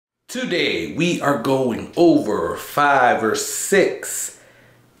Today we are going over 5 or 6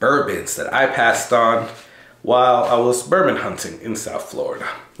 bourbons that I passed on while I was bourbon hunting in South Florida.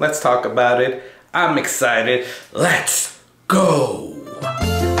 Let's talk about it. I'm excited. Let's go.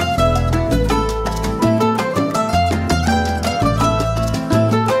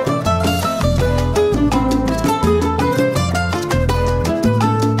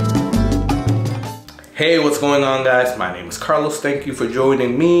 Hey, what's going on, guys? My name is Carlos. Thank you for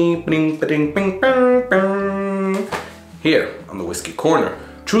joining me here on the Whiskey Corner.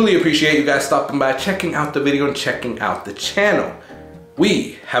 Truly appreciate you guys stopping by, checking out the video, and checking out the channel.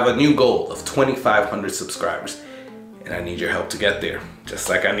 We have a new goal of 2,500 subscribers, and I need your help to get there. Just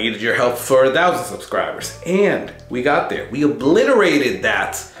like I needed your help for 1,000 subscribers, and we got there. We obliterated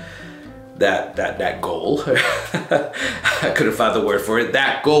that goal. I couldn't find the word for it,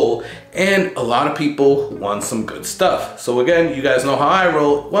 that goal. And a lot of people want some good stuff. So again, you guys know how I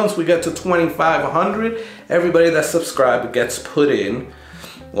roll. Once we get to 2,500, everybody that subscribed gets put in,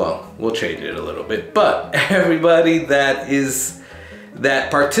 well, we'll change it a little bit, but everybody that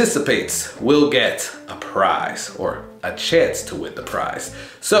participates will get a prize or a chance to win the prize.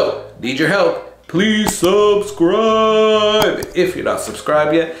 So, need your help. Please subscribe. If you're not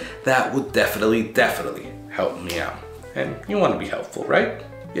subscribed yet, that would definitely help me out. And you want to be helpful, right?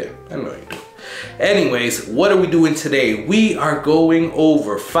 Yeah, I know you do. Anyways, what are we doing today? We are going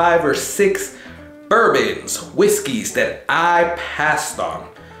over 5 or 6 bourbons, whiskeys that I passed on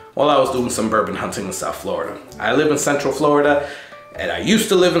while I was doing some bourbon hunting in South Florida. I live in Central Florida, and I used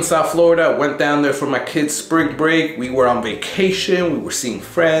to live in South Florida. I went down there for my kids' spring break. We were on vacation. We were seeing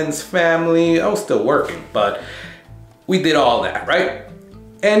friends, family. I was still working, but we did all that, right?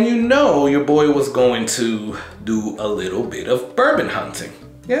 And you know your boy was going to do a little bit of bourbon hunting.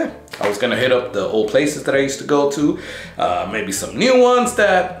 Yeah, I was gonna hit up the old places that I used to go to, maybe some new ones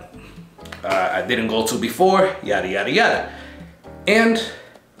that I didn't go to before, yada, yada, yada. And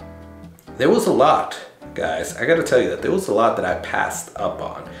there was a lot. Guys, I gotta tell you that there was a lot that I passed up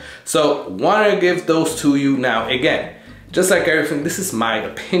on. So, wanna give those to you now. Again, just like everything, this is my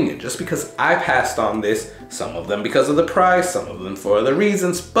opinion. Just because I passed on this, some of them because of the price, some of them for other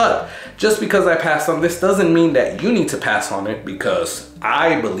reasons, but just because I passed on this doesn't mean that you need to pass on it because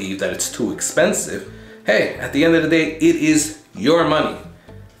I believe that it's too expensive. Hey, at the end of the day, it is your money.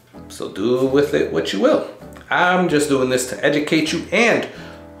 So do with it what you will. I'm just doing this to educate you and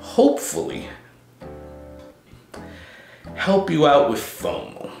hopefully help you out with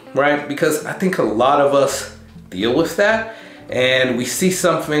FOMO, right? Because I think a lot of us deal with that, and we see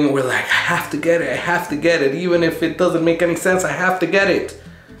something, we're like, I have to get it, I have to get it, even if it doesn't make any sense, I have to get it.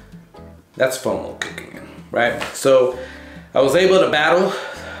 That's FOMO kicking in, right? So I was able to battle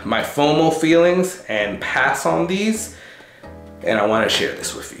my FOMO feelings and pass on these, and I want to share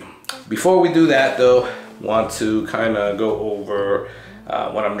this with you. Before we do that though, want to kind of go over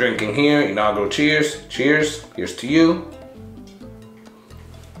what I'm drinking here. Inaugural cheers. Cheers. Here's to you.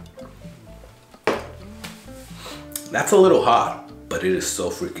 That's a little hot, but it is so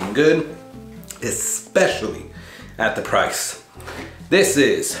freaking good, especially at the price. This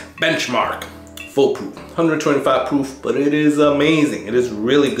is Benchmark full proof, 125 proof, but it is amazing. It is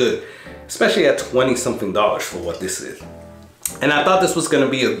really good, especially at 20-something for what this is. And I thought this was gonna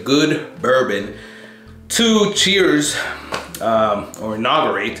be a good bourbon to cheers or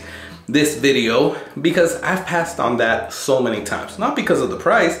inaugurate this video because I've passed on that so many times. Not because of the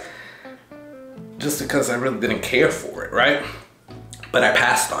price, just because I really didn't care for it, right? But I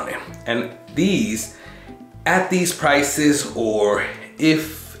passed on it. And these, at these prices, or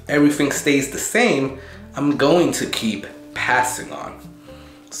if everything stays the same, I'm going to keep passing on.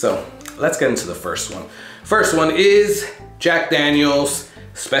 So let's get into the first one. First one is Jack Daniel's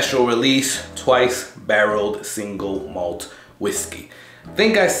Special Release Twice Barreled Single Malt Whiskey. I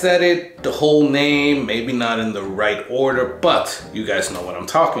think I said it, the whole name, maybe not in the right order, but you guys know what I'm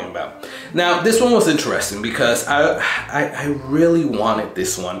talking about. Now, this one was interesting because I really wanted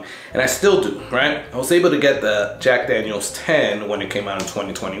this one, and I still do, right? I was able to get the Jack Daniel's 10 when it came out in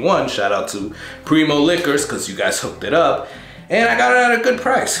 2021. Shout out to Primo Liquors, because you guys hooked it up, and I got it at a good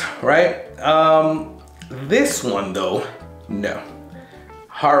price, right? This one though, no.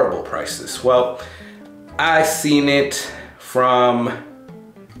 Horrible prices. Well, I seen it from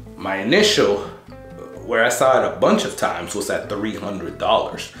my initial, where I saw it a bunch of times, was at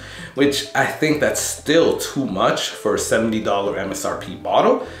 $300, which I think that's still too much for a $70 MSRP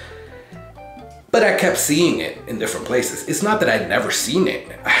bottle. But I kept seeing it in different places. It's not that I'd never seen it.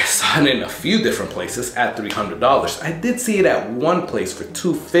 I saw it in a few different places at $300. I did see it at one place for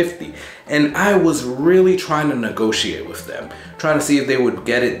 $250, and I was really trying to negotiate with them, trying to see if they would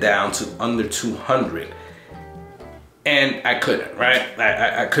get it down to under $200. And I couldn't, right?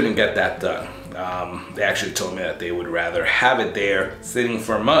 I couldn't get that done. They actually told me that they would rather have it there sitting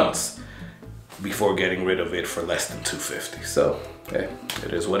for months before getting rid of it for less than $250. So, okay,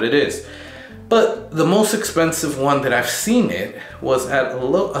 it is what it is. But the most expensive one that I've seen it was at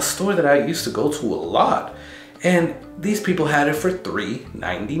a store that I used to go to a lot. And these people had it for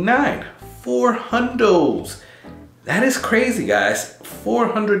 $3.99. $400. That is crazy, guys.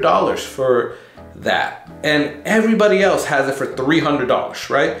 $400 for that. And everybody else has it for $300,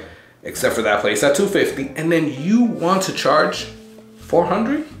 right? Except for that place at $250. And then you want to charge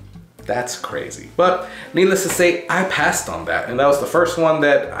 $400? That's crazy. But needless to say, I passed on that. And that was the first one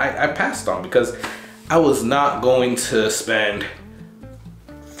that I passed on, because I was not going to spend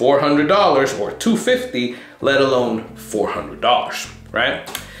 $400 or $250, let alone $400, right?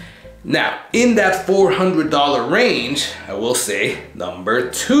 Now, in that $400 range, I will say number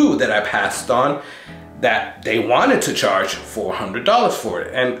 2 that I passed on, that they wanted to charge $400 for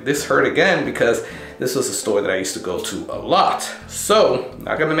it. And this hurt again because this was a store that I used to go to a lot. So,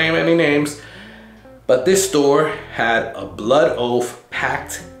 not gonna name any names, but this store had a Blood Oath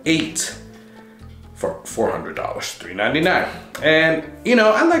Packed 8 for $400, $3.99. And you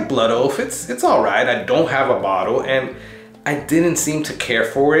know, I like Blood Oath, it's all right. I don't have a bottle, and I didn't seem to care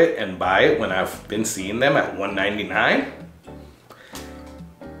for it and buy it when I've been seeing them at $1.99.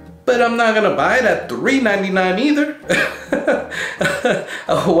 But I'm not gonna buy it at $3.99 either.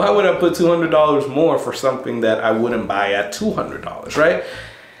 Why would I put $200 more for something that I wouldn't buy at $200, right?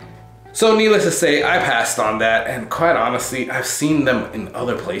 So needless to say, I passed on that, and quite honestly, I've seen them in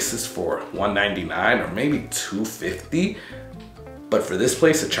other places for $1.99 or maybe $2.50. But for this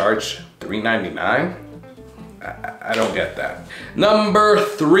place to charge $3.99, I don't get that. Number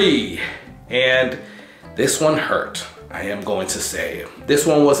 3, and this one hurt. I am going to say this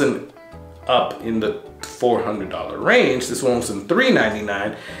one wasn't up in the $400 range. This one was in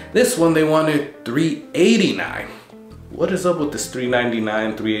 $3.99. This one they wanted $3.89. What is up with this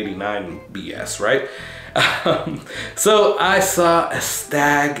 $3.99, $3.89 BS, right? So I saw a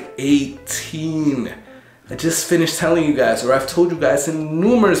Stag 18. I just finished telling you guys, or I've told you guys in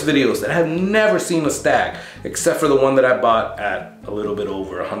numerous videos, that I have never seen a Stag, except for the one that I bought at a little bit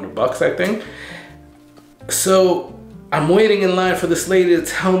over $100, I think. So I'm waiting in line for this lady to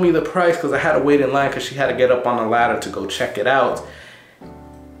tell me the price, because I had to wait in line because she had to get up on a ladder to go check it out.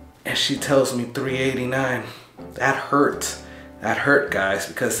 And she tells me $3.89. That hurt. That hurt, guys,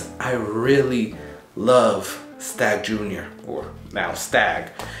 because I really love Stag Junior, or now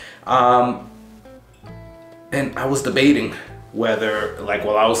Stag. And I was debating whether, like,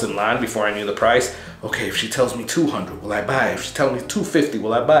 while I was in line before I knew the price, okay, if she tells me $200, will I buy it? If she tells me $250,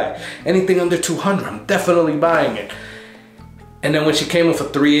 will I buy it? Anything under $200, I'm definitely buying it. And then when she came in for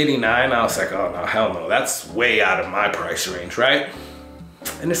 $3.89, I was like, oh no, hell no, that's way out of my price range, right?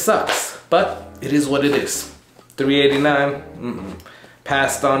 And it sucks, but it is what it is. $3.89,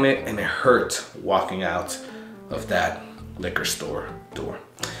 passed on it, and it hurt walking out of that liquor store door.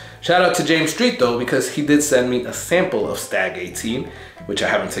 Shout out to James Street though, because he did send me a sample of Stag 18, which I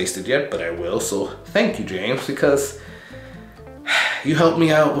haven't tasted yet, but I will. So thank you, James, because you helped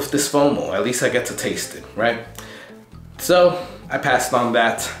me out with this FOMO. At least I get to taste it, right? So I passed on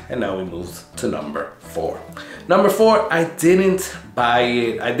that, and now we moved to number 4. Number 4, I didn't buy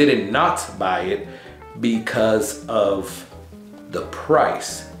it. I did not buy it because of the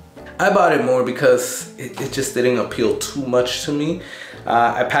price. I bought it more because it just didn't appeal too much to me.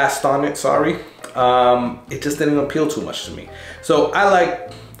 I passed on it, sorry. It just didn't appeal too much to me. So I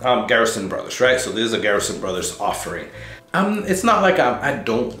like Garrison Brothers, right? So this is a Garrison Brothers offering. It's not like I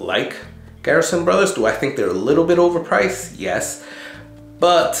don't like Garrison Brothers. Do I think they're a little bit overpriced? Yes.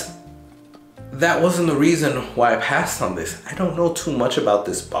 But that wasn't the reason why I passed on this. I don't know too much about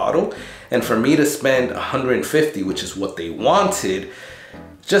this bottle. And for me to spend $150, which is what they wanted,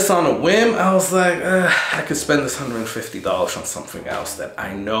 just on a whim, I was like, I could spend this $150 on something else that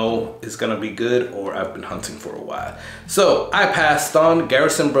I know is gonna be good, or I've been hunting for a while. So I passed on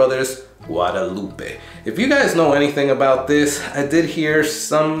Garrison Brothers Guadalupe. If you guys know anything about this, I did hear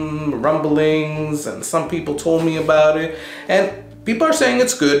some rumblings and some people told me about it, and people are saying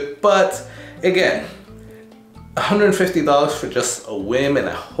it's good, but again, $150 for just a whim and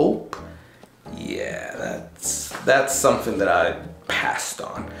a hope, yeah, that's something that I passed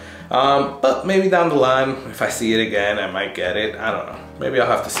on. But maybe down the line, if I see it again, I might get it. I don't know. Maybe I'll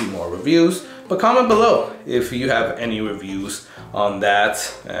have to see more reviews. But comment below if you have any reviews on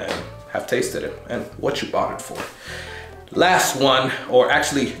that and have tasted it and what you bought it for. Last one, or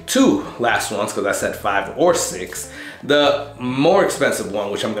actually two last ones, because I said 5 or 6. The more expensive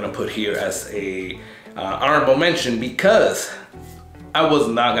one, which I'm gonna put here as a honorable mention, because I was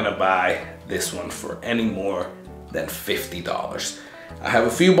not gonna buy this one for any more than $50. I have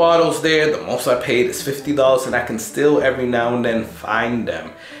a few bottles there. The most I paid is $50, and I can still every now and then find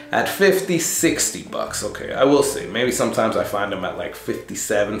them at 50, 60 bucks. Okay, I will say, maybe sometimes I find them at like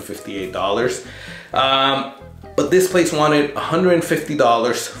 $57, $58. But this place wanted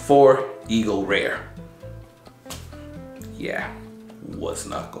 $150 for Eagle Rare. Yeah, was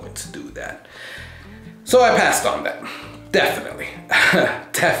not going to do that. So I passed on that. Definitely,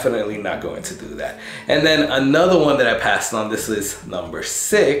 definitely not going to do that. And then another one that I passed on, this is number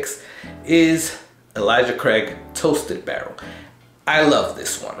 6, is Elijah Craig Toasted Barrel. I love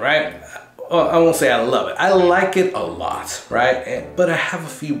this one, right? Well, I won't say I love it. I like it a lot, right? But I have a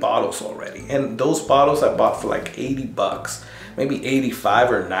few bottles already. And those bottles I bought for like 80 bucks. Maybe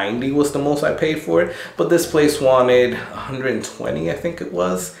 85 or 90 was the most I paid for it. But this place wanted 120, I think it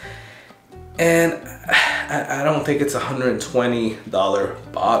was. And I don't think it's a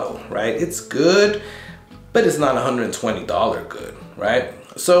 $120 bottle, right? It's good, but it's not $120 good, right?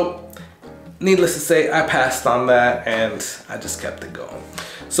 So needless to say, I passed on that and I just kept it going.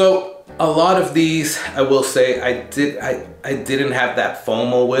 So a lot of these, I will say, I didn't have that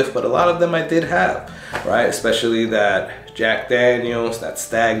FOMO with, but a lot of them I did have, right? Especially that Jack Daniels, that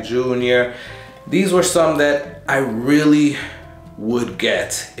Stag Jr. These were some that I really would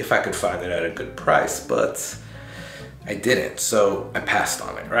get if I could find it at a good price, but I didn't, so I passed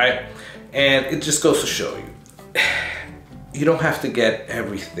on it, right? And it just goes to show you, you don't have to get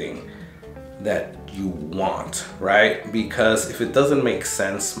everything that you want, right? Because if it doesn't make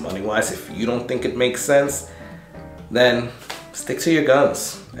sense money-wise, if you don't think it makes sense, then stick to your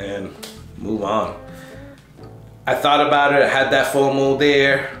guns and move on. I thought about it, I had that FOMO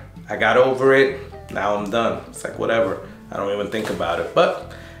there, I got over it, now I'm done. It's like, whatever, I don't even think about it.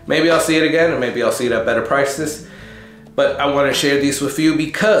 But maybe I'll see it again, and maybe I'll see it at better prices. But I want to share these with you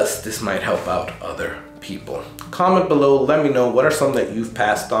because this might help out other people. Comment below, let me know what are some that you've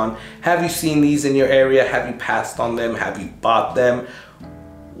passed on. Have you seen these in your area? Have you passed on them? Have you bought them?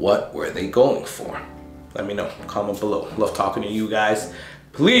 What were they going for? Let me know, comment below. Love talking to you guys.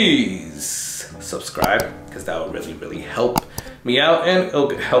 Please subscribe, because that would really, really help me out, and it'll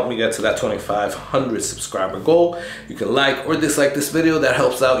help me get to that 2,500 subscriber goal. You can like or dislike this video, that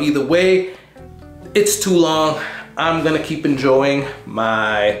helps out either way. It's too long. I'm gonna keep enjoying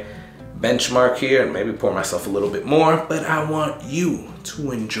my benchmark here and maybe pour myself a little bit more, but I want you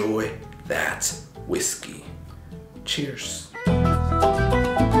to enjoy that whiskey. Cheers.